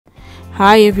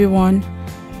Hi everyone,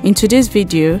 in today's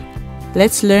video,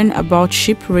 let's learn about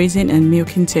sheep raising and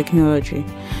milking technology,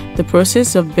 the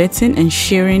process of bedding and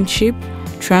shearing sheep,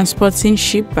 transporting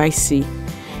sheep by sea.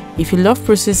 If you love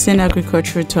processing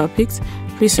agricultural topics,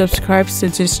 please subscribe to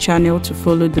this channel to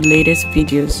follow the latest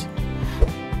videos.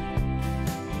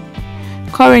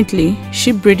 Currently,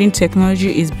 sheep breeding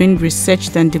technology is being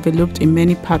researched and developed in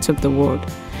many parts of the world.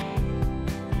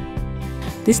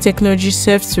 This technology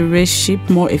serves to raise sheep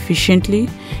more efficiently,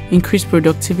 increase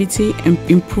productivity, and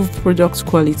improve product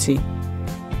quality.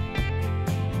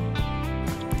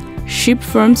 Sheep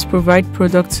farms provide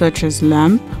products such as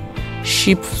lamb,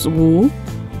 sheep's wool,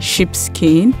 sheep's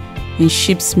skin, and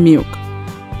sheep's milk.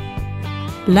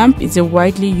 Lamb is a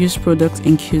widely used product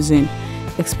in cuisine,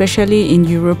 especially in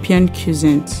European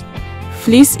cuisines.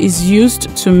 Fleece is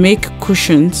used to make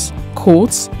cushions,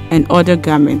 coats, and other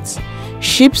garments.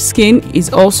 Sheep's skin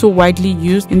is also widely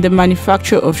used in the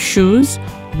manufacture of shoes,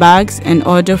 bags, and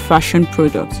other fashion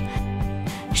products.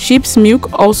 Sheep's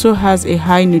milk also has a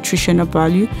high nutritional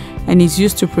value and is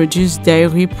used to produce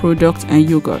dairy products and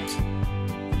yogurt.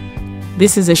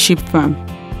 This is a sheep farm.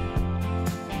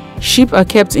 Sheep are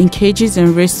kept in cages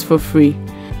and raised for free.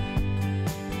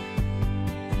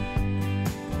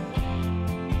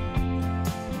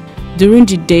 During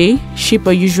the day, sheep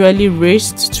are usually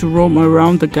raised to roam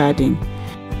around the garden.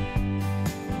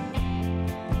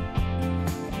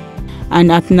 And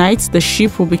at night, the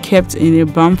sheep will be kept in a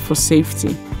barn for safety.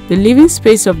 The living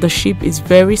space of the sheep is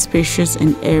very spacious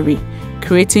and airy,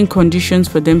 creating conditions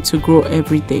for them to grow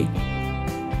every day.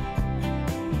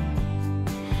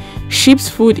 Sheep's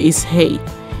food is hay.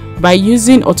 By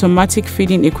using automatic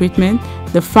feeding equipment,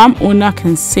 the farm owner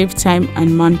can save time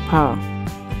and manpower.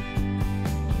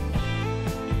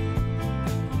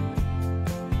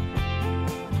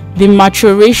 The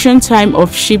maturation time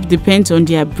of sheep depends on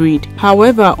their breed.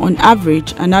 However, on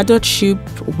average, an adult sheep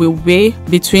will weigh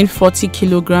between 40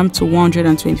 kg to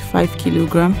 125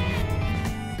 kg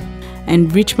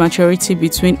and reach maturity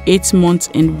between 8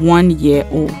 months and 1 year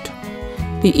old.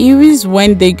 The ewes,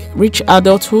 when they reach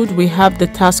adulthood, will have the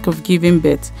task of giving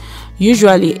birth.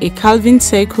 Usually, a calving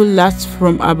cycle lasts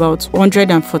from about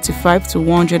 145 to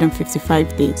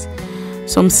 155 days.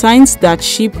 Some signs that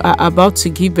sheep are about to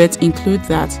give birth include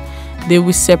that they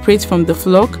will separate from the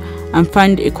flock and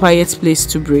find a quiet place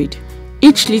to breed.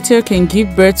 Each litter can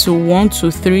give birth to 1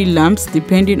 to 3 lambs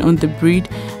depending on the breed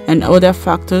and other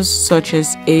factors such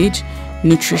as age,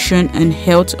 nutrition, and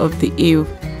health of the ewe.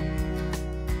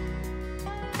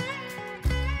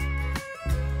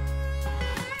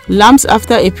 Lambs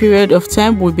after a period of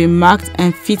time will be marked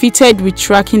and fitted with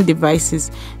tracking devices.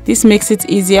 This makes it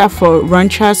easier for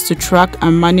ranchers to track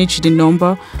and manage the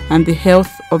number and the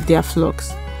health of their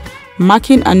flocks.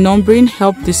 Marking and numbering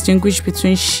help distinguish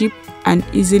between sheep and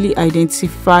easily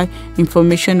identify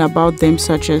information about them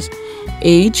such as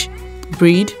age,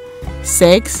 breed,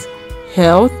 sex,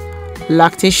 health,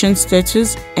 lactation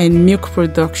status, and milk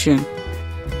production.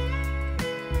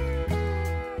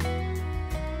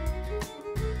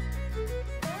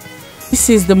 This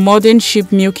is the modern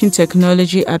sheep milking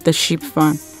technology at the sheep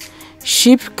farm.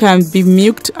 Sheep can be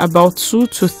milked about 2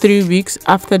 to 3 weeks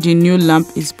after the new lamb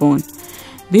is born.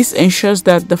 This ensures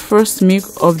that the first milk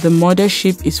of the mother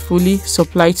sheep is fully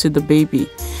supplied to the baby.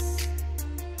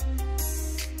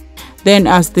 Then,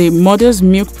 as the mother's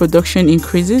milk production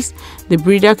increases, the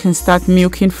breeder can start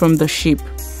milking from the sheep.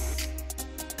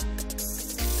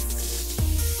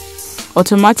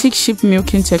 Automatic sheep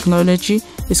milking technology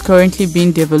is currently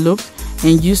being developed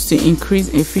and used to increase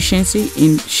efficiency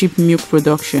in sheep milk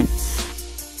production.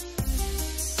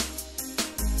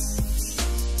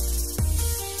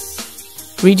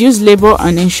 Reduce labor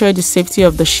and ensure the safety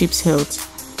of the sheep's health.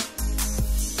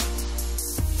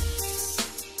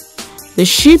 The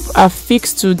sheep are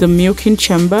fixed to the milking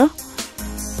chamber.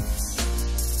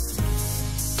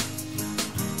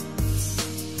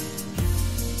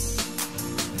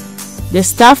 The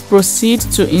staff proceed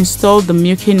to install the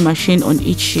milking machine on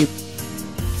each sheep.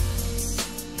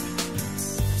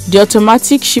 The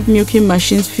automatic sheep milking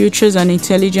machine features an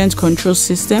intelligent control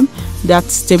system that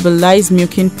stabilizes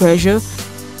milking pressure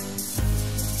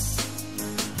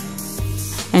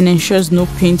and ensures no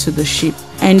pain to the sheep,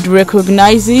 and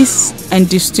recognizes and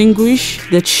distinguishes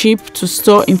the sheep to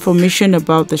store information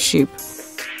about the sheep,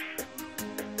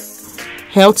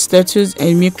 health status,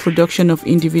 and milk production of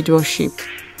individual sheep.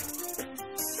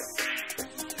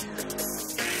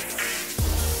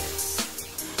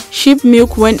 Sheep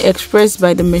milk, when expressed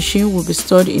by the machine, will be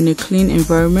stored in a clean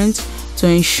environment to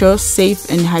ensure safe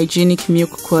and hygienic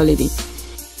milk quality.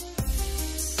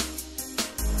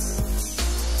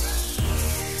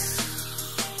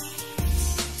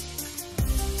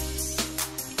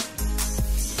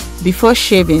 Before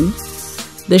shaving,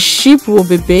 the sheep will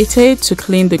be baited to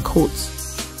clean the coat.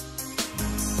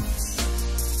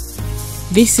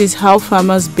 This is how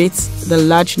farmers bait the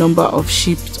large number of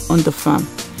sheep on the farm.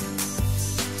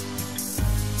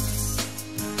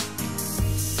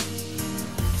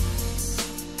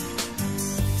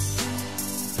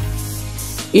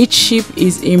 Each sheep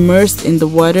is immersed in the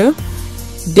water,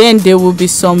 then there will be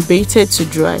some baited to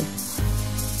dry.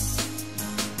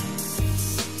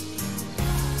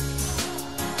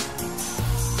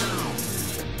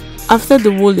 After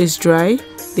the wool is dry,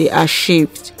 they are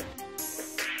shaved.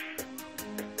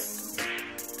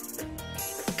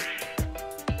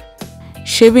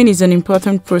 Shaving is an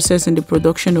important process in the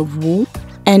production of wool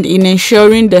and in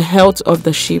ensuring the health of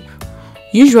the sheep.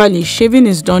 Usually, shaving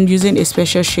is done using a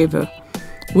special shaver,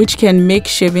 which can make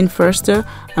shaving faster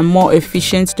and more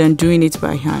efficient than doing it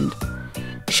by hand.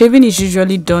 Shaving is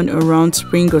usually done around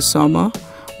spring or summer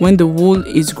when the wool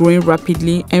is growing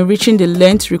rapidly and reaching the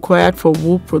length required for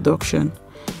wool production.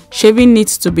 Shaving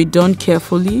needs to be done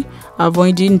carefully,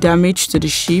 avoiding damage to the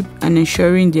sheep and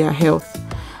ensuring their health.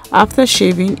 After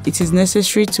shaving, it is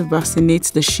necessary to vaccinate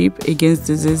the sheep against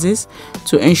diseases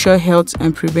to ensure health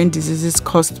and prevent diseases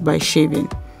caused by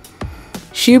shaving.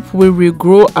 Sheep will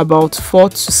regrow about 4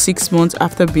 to 6 months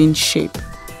after being shaved,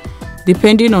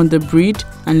 depending on the breed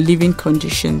and living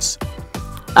conditions.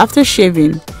 After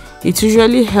shaving, it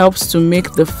usually helps to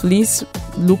make the fleece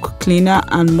look cleaner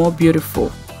and more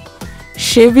beautiful.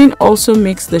 Shaving also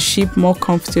makes the sheep more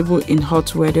comfortable in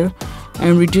hot weather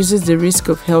and reduces the risk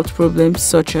of health problems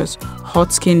such as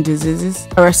hot skin diseases,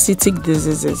 parasitic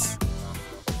diseases.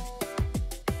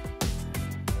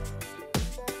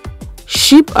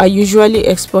 Sheep are usually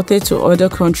exported to other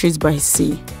countries by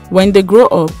sea. When they grow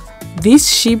up,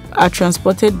 these sheep are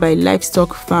transported by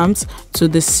livestock farms to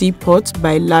the seaport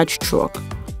by large truck.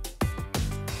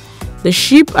 The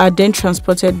sheep are then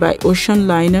transported by ocean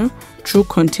liner through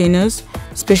containers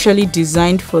specially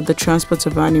designed for the transport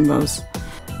of animals.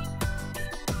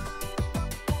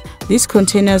 These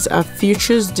containers are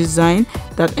features designed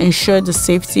that ensure the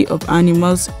safety of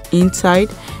animals inside,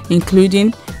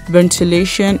 including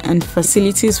ventilation and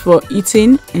facilities for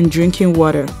eating and drinking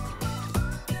water.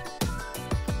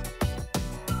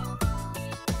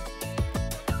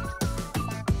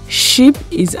 Sheep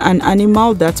is an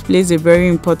animal that plays a very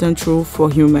important role for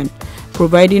humans,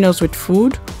 providing us with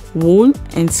food, wool,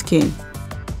 and skin.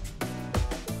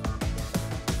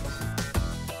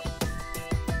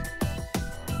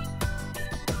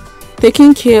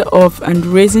 Taking care of and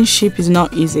raising sheep is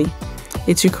not easy.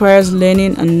 It requires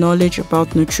learning and knowledge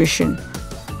about nutrition,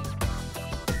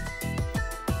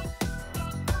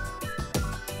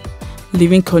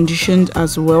 living conditions,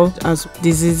 as well as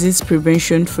diseases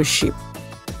prevention for sheep.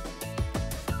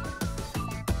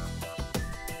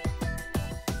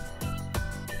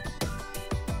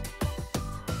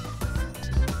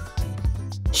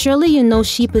 Surely you know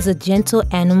sheep is a gentle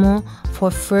animal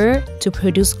for fur to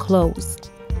produce clothes.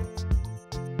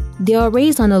 They are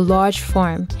raised on a large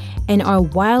farm and are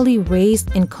widely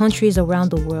raised in countries around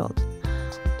the world.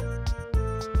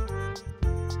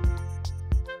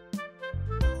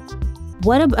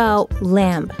 What about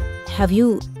lamb? Have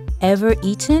you ever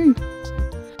eaten?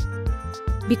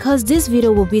 Because this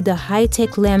video will be the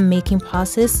high-tech lamb making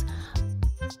process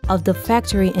of the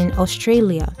factory in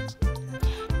Australia.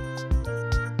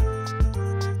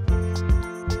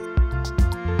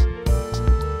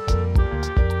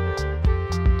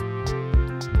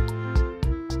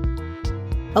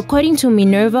 According to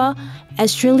Minerva,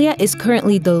 Australia is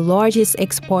currently the largest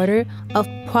exporter of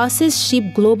processed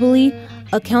sheep globally,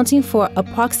 accounting for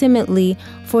approximately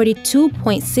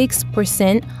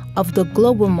 42.6% of the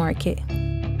global market.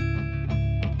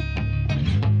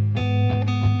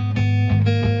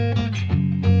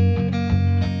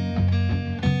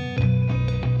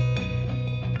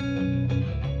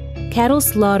 Cattle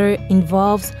slaughter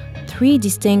involves 3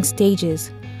 distinct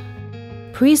stages: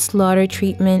 pre-slaughter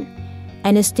treatment,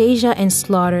 anesthesia, and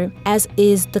slaughter, as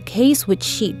is the case with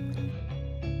sheep.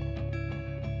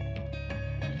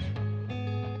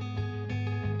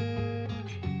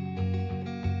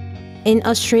 In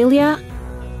Australia,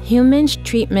 human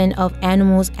treatment of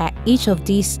animals at each of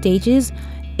these stages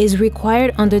is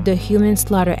required under the Human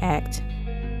Slaughter Act.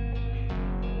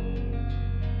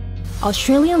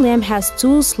 Australian Lamb has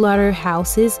 2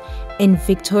 slaughterhouses in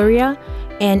Victoria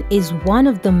and is one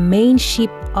of the main sheep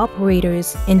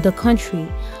operators in the country,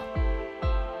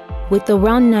 with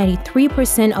around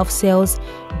 93% of sales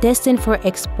destined for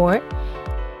export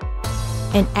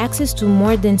and access to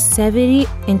more than 70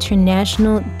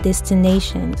 international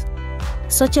destinations,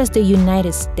 such as the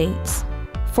United States.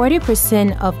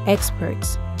 40% of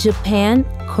exports Japan,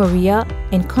 Korea,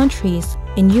 and countries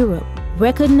in Europe,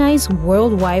 recognized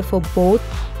worldwide for both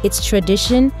its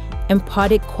tradition and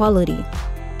product quality.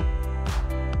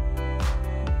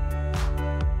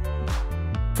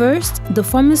 First, the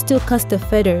farmer still cuts the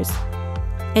feathers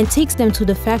and takes them to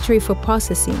the factory for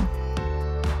processing.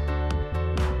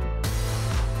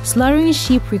 Slaughtering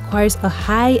sheep requires a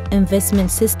high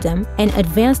investment system and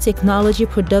advanced technology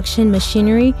production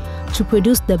machinery to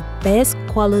produce the best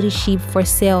quality sheep for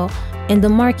sale in the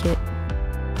market.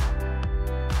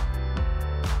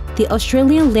 The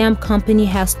Australian Lamb Company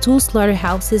has 2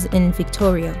 slaughterhouses in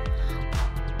Victoria.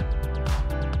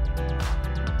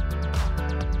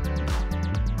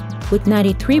 With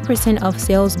 93% of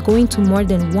sales going to more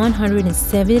than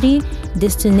 170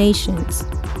 destinations,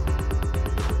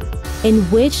 in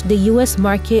which the US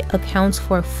market accounts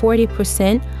for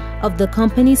 40% of the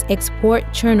company's export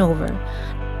turnover.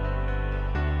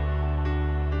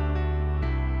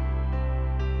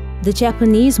 The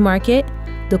Japanese market,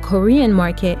 the Korean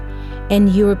market,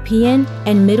 and European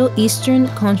and Middle Eastern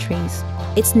countries.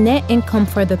 Its net income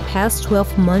for the past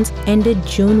 12 months ended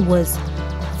June was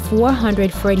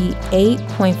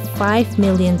 $448.5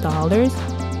 million,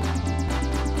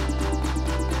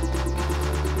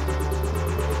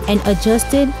 and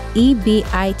adjusted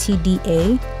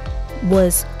EBITDA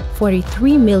was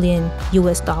 $43 million.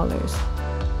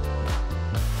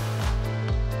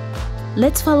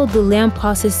 Let's follow the lamb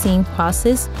processing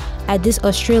process at this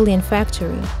Australian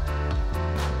factory.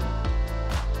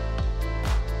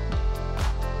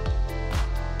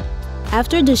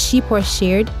 After the sheep are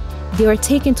sheared, they are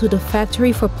taken to the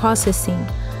factory for processing,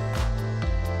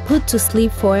 put to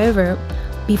sleep forever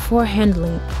before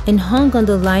handling, and hung on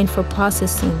the line for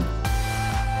processing.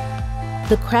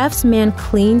 The craftsman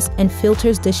cleans and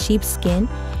filters the sheep's skin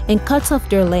and cuts off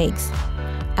their legs.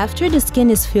 After the skin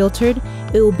is filtered,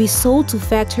 it will be sold to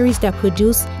factories that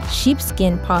produce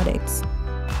sheepskin products.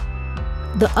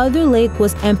 The other leg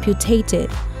was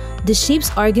amputated. The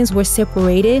sheep's organs were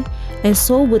separated and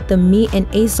sold with the meat in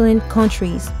ASEAN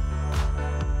countries.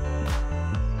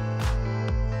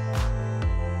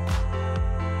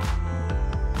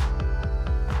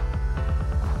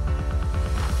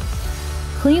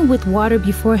 Clean with water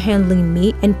before handling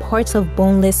meat and parts of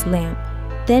boneless lamb.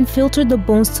 Then filter the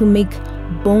bones to make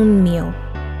bone meal.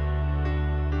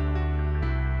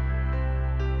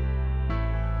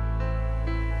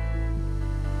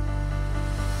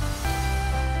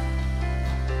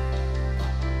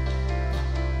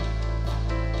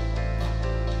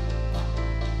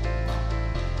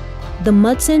 The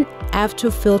mutton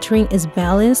after filtering is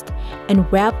balanced and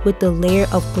wrapped with a layer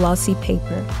of glossy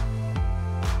paper.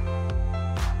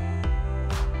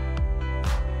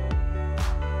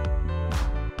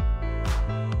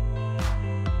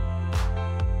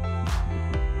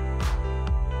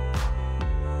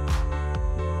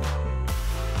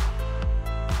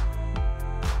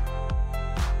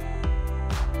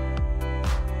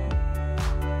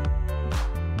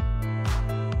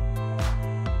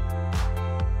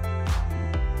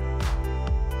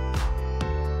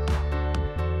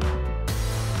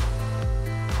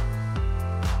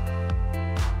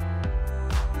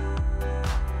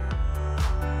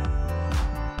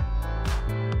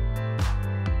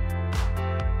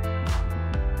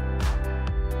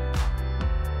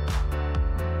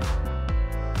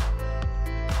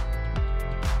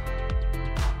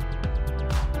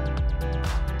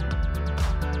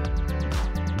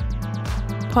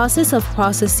 Process of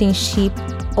processing sheep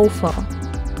offal.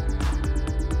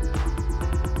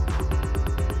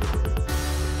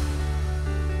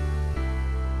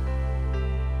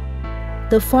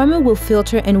 The farmer will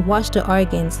filter and wash the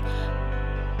organs,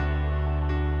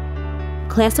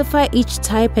 classify each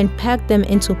type and pack them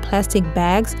into plastic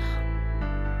bags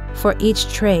for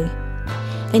each tray.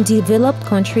 In developed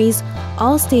countries,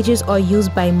 all stages are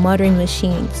used by modern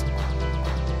machines.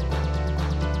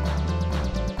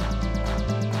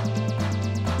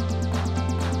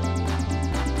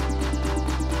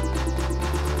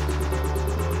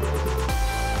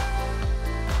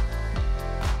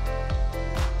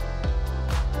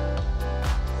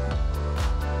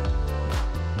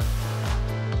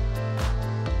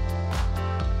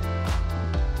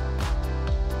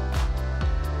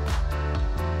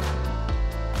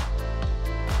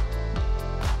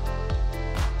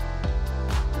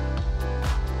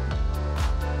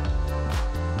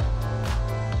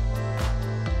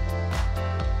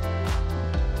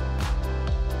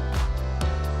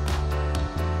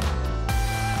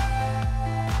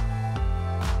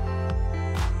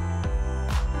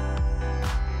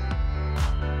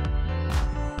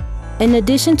 In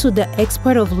addition to the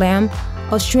export of lamb,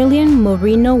 Australian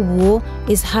merino wool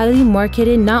is highly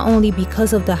marketed not only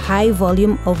because of the high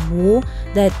volume of wool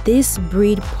that this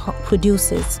breed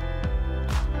produces.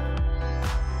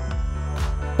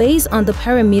 Based on the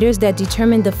parameters that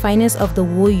determine the fineness of the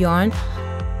wool yarn,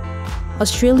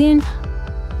 Australian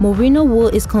merino wool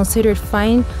is considered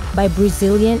fine by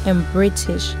Brazilian and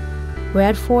British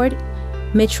Radford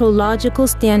metrological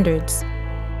standards.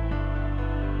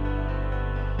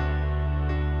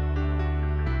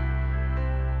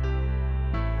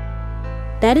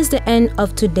 That is the end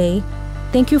of today.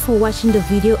 Thank you for watching the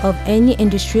video. Of any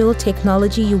industrial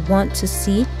technology you want to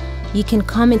see, you can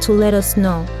comment to let us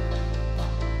know.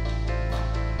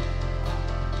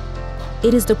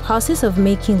 It is the process of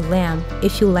making lamb.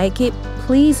 If you like it,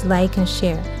 please like and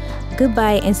share.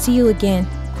 Goodbye and see you again.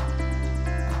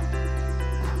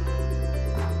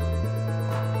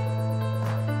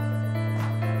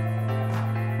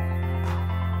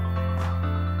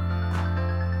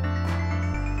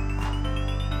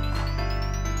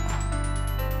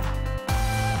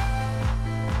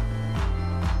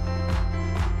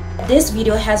 This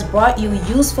video has brought you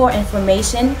useful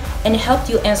information and helped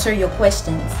you answer your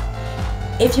questions.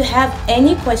 If you have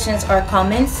any questions or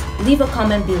comments, leave a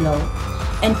comment below.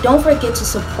 And don't forget to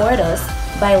support us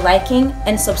by liking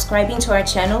and subscribing to our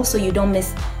channel so you don't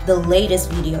miss the latest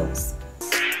videos.